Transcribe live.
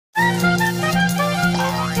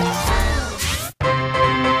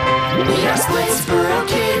Woodsboro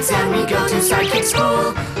kids and we go to Sidekick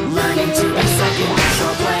school, learning to be second best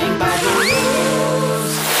while playing by the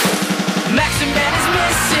rules. Maxim Man is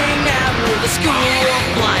missing out of the school,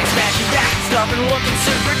 flying, smashing back and stuff and looking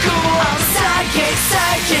super cool. I'm Sidekick,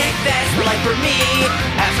 Sidekick, that's the life for me.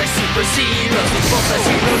 As I supersede, those folks I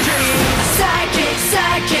see no dream. Sidekick,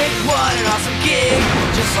 Sidekick, what an awesome gig.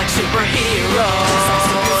 Just like superheroes,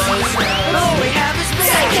 all we have is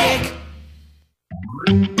Sidekick.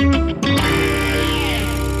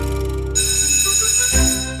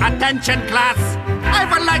 Attention, class! I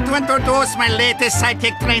would like to introduce my latest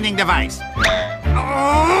Sidekick training device.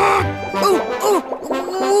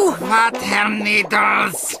 Water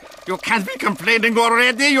needles! You can't be complaining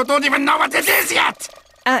already. You don't even know what it is yet!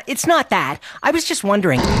 It's not that. I was just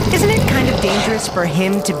wondering, isn't it kind of dangerous for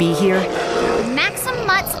him to be here? Maxim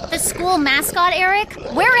Mutt's the school mascot, Eric.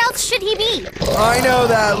 Where else should he be? I know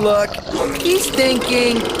that look. He's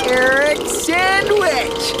thinking Eric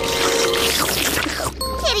Sandwich.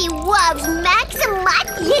 Kitty loves Maxim Mutt.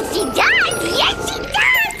 Yes, he does. Yes, he does.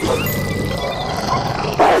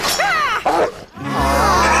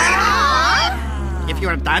 If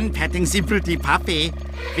you're done petting the pretty puppy,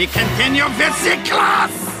 we continue with the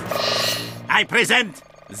class! I present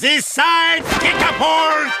the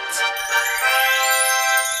Sidekick-a-port!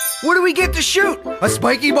 What do we get to shoot? A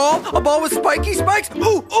spiky ball? A ball with spiky spikes?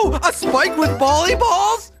 Ooh, a spike with bally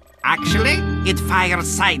balls? Actually, it fires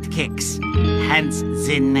sidekicks, hence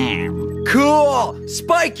the name. Cool!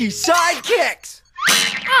 Spiky sidekicks!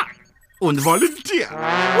 Und volunteer.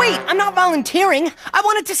 Wait, I'm not volunteering. I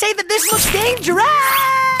wanted to say that this looks dangerous!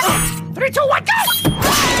 3, 2, 1, go!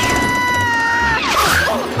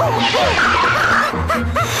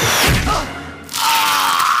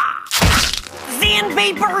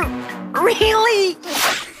 Sandpaper! Really?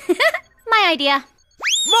 My idea.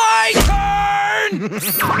 My turn!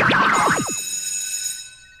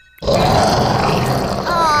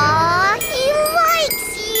 Aw, he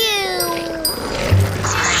likes you.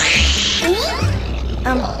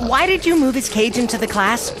 Why did you move his cage into the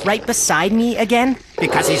class right beside me again?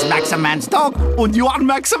 Because he's Maxim Man's dog, and you are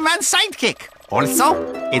Maxim Man's sidekick. Also,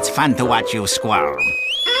 it's fun to watch you squirm.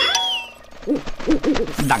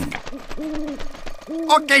 Danke.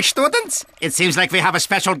 Okay, students, it seems like we have a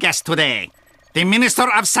special guest today. The Minister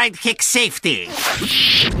of Sidekick Safety.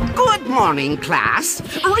 Good morning, class.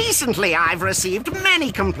 Recently, I've received many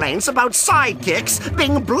complaints about sidekicks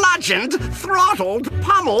being bludgeoned, throttled,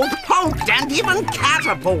 pummeled, poked, and even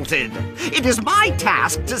catapulted. It is my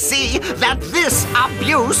task to see that this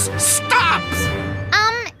abuse stops.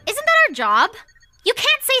 Isn't that our job? You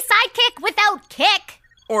can't say sidekick without kick.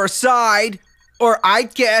 Or side. Or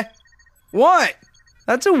Ike. What?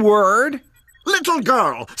 That's a word. Little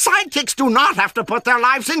girl, sidekicks do not have to put their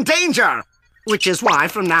lives in danger. Which is why,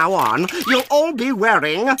 from now on, you'll all be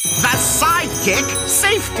wearing the Sidekick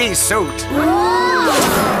safety suit.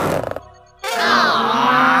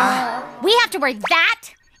 We have to wear that?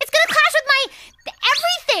 It's gonna clash with my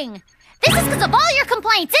everything. This is because of all your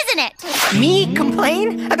complaints, isn't it? Me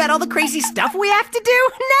complain about all the crazy stuff we have to do?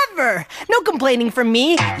 Never! No complaining from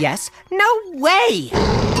me. Yes, no way.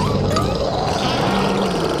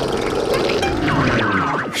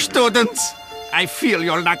 Students, I feel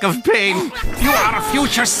your lack of pain. You are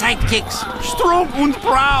future sidekicks, strong and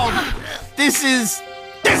proud. This is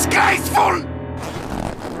disgraceful.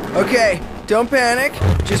 Okay, don't panic.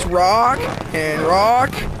 Just rock and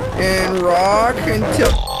rock and rock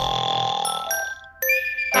until...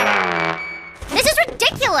 This is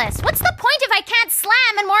ridiculous. What's the point if I can't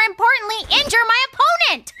slam and, more importantly, injure my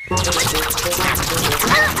opponent?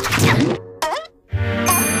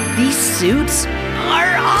 These suits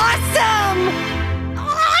are awesome!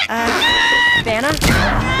 Vanna?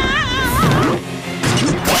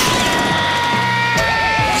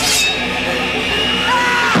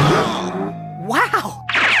 Wow!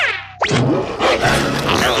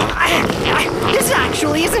 This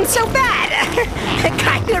actually isn't so bad.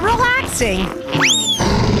 Kinda relaxing.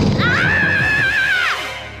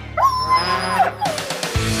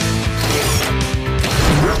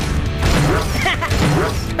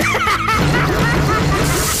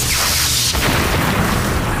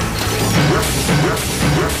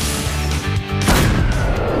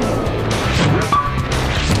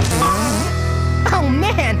 Oh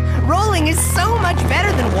man, rolling is so much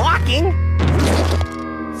better than walking.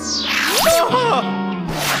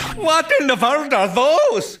 What in the world are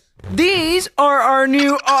those? These are our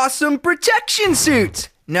new awesome protection suits.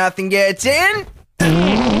 Nothing gets in,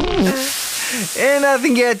 and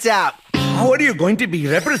nothing gets out. How are you going to be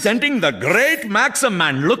representing the great Maxim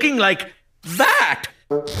Man looking like that?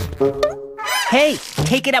 Hey,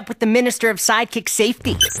 take it up with the Minister of Sidekick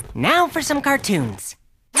Safety. Now for some cartoons.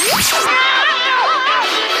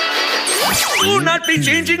 Do not be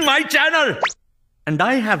changing my channel! And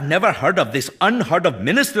I have never heard of this unheard of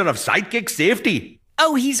Minister of Sidekick Safety.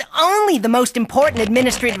 Oh, he's only the most important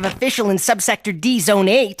administrative official in Subsector D, Zone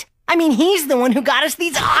 8. I mean, he's the one who got us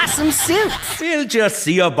these awesome suits. We'll just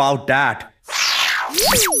see about that.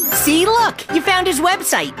 See, look, you found his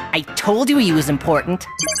website. I told you he was important.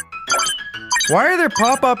 Why are there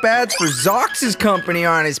pop-up ads for Zox's company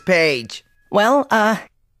on his page? Well,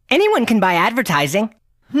 anyone can buy advertising.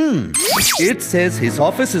 It says his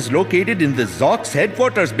office is located in the Zox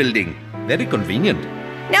headquarters building. Very convenient.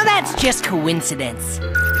 Now that's just coincidence.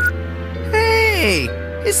 Hey,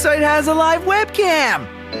 his site has a live webcam.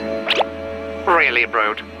 Really,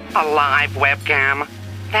 Brute? A live webcam?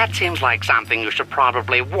 That seems like something you should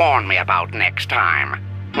probably warn me about next time.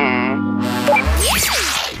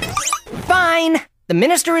 Fine. The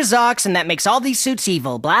Minister is Zox, and that makes all these suits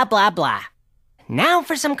evil, blah, blah, blah. Now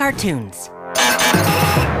for some cartoons.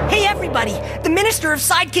 Hey, everybody! The Minister of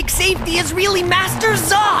Sidekick Safety is really Master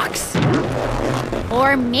Zox!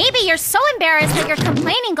 Or maybe you're so embarrassed that your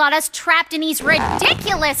complaining got us trapped in these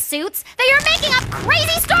ridiculous suits that you're making up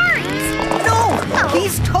crazy stories! No!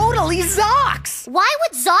 He's totally Zox! Why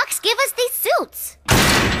would Zox give us these suits?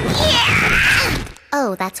 Yeah!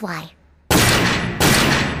 Oh, that's why.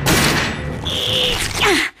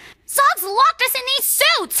 Zox locked us in these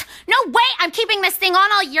suits! No way I'm keeping this thing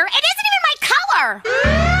on all year. It isn't even my color!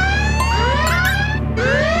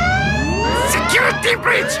 Security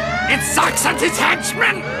breach! It's Zox and his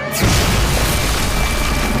henchmen!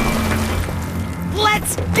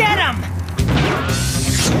 Let's get him!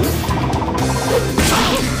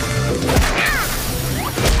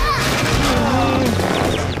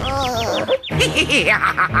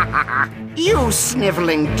 You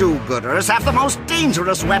sniveling do-gooders have the most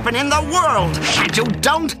dangerous weapon in the world, and you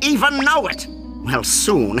don't even know it. Well,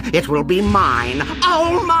 soon it will be mine,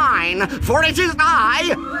 all mine, for it is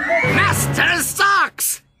I, Master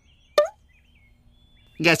Zox!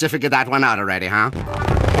 Guess you figured that one out already, huh?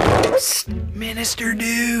 Minister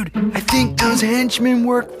dude, I think those henchmen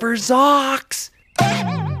work for Zox.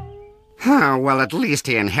 Well, at least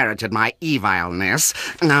he inherited my evilness.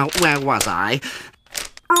 Now, where was I?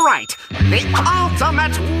 Right, the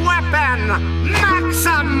ultimate weapon,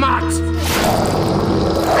 Maximut!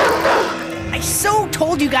 I so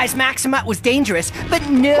told you guys Maximut was dangerous, but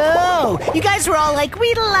no! You guys were all like,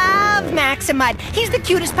 we love Maximut. He's the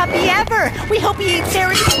cutest puppy ever. We hope he eats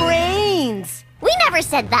Eric's brains. We never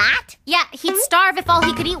said that. Yeah, he'd starve if all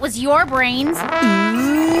he could eat was your brains. Ooh,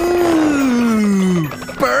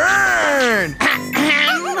 burn!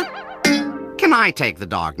 Can I take the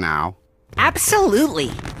dog now? Absolutely.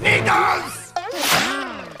 Needles!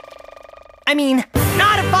 I mean,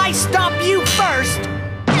 not if I stop you first.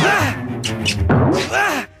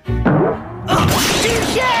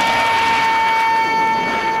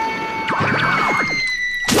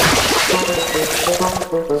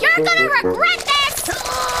 You're gonna regret this!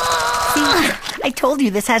 I told you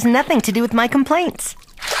this has nothing to do with my complaints.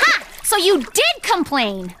 Ha! So you did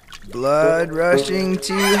complain! Blood rushing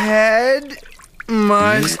to head.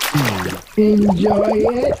 Must enjoy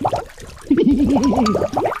it.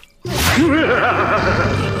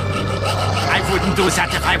 I wouldn't do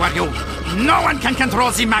that if I were you. No one can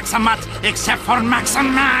control the Maximut except for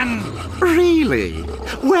Maximan. Really?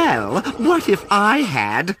 Well, what if I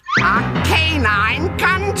had a canine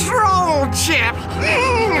control chip?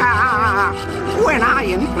 When I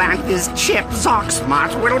implant this chip,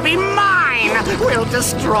 Zoxmart will be mine! Will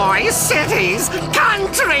destroy cities,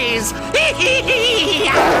 countries!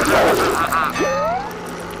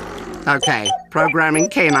 Okay, programming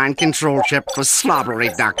canine control chip for slobber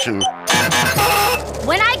reduction.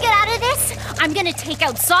 When I get out of this, I'm gonna take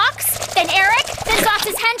out Zox, then Eric, then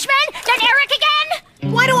Zox's henchmen, then Eric again!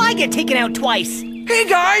 Why do I get taken out twice? Hey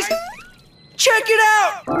guys, check it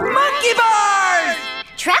out! Monkey bars!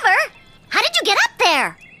 Trevor, how did you get up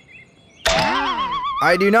there?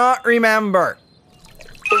 I do not remember.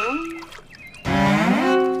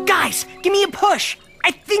 Guys, give me a push. I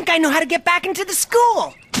think I know how to get back into the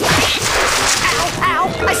school. Ow, ow,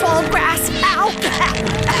 I swallowed grass. Ow.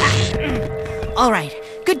 All right,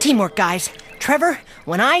 good teamwork, guys. Trevor,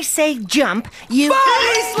 when I say jump, you...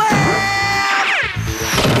 Body slam!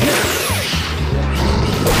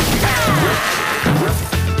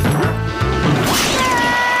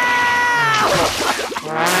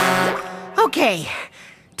 Okay,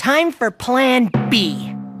 time for Plan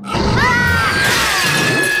B.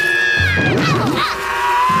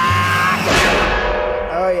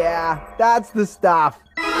 Oh yeah. Yeah, that's the stuff.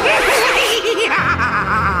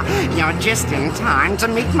 You're just in time to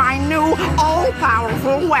meet my new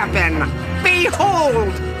all-powerful weapon.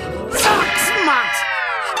 Behold! Sock Smut!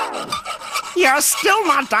 You're still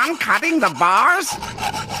not done cutting the bars?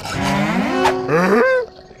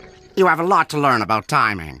 You have a lot to learn about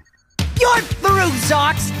timing. You're through,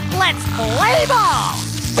 Zox! Let's play ball!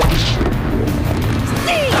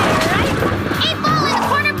 See ya, right? 8-ball in the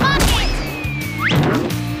corner pocket!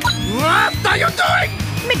 What are you doing?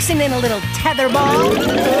 Mixing in a little tetherball.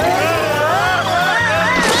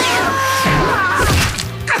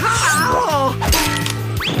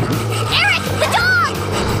 Eric, the dog!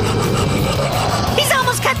 He's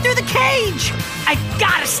almost cut through the cage! I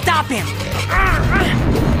gotta stop him!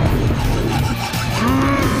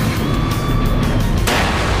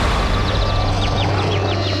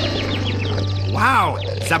 Wow,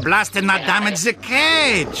 the blast did not damage the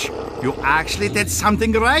cage. You actually did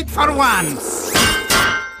something right for once.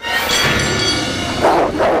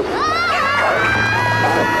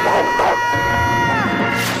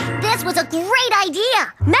 This was a great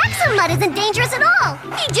idea! Maximud isn't dangerous at all!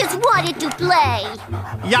 He just wanted to play!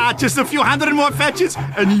 Yeah, just a few hundred more fetches,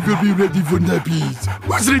 and he will be ready for nappies.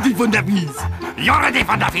 Who's ready for nappies? You're ready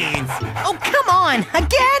for nappies. Oh, come on!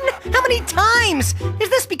 Again? How many times? Is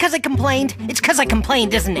this because I complained? It's because I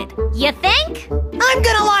complained, isn't it? You think? I'm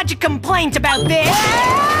gonna lodge a complaint about this!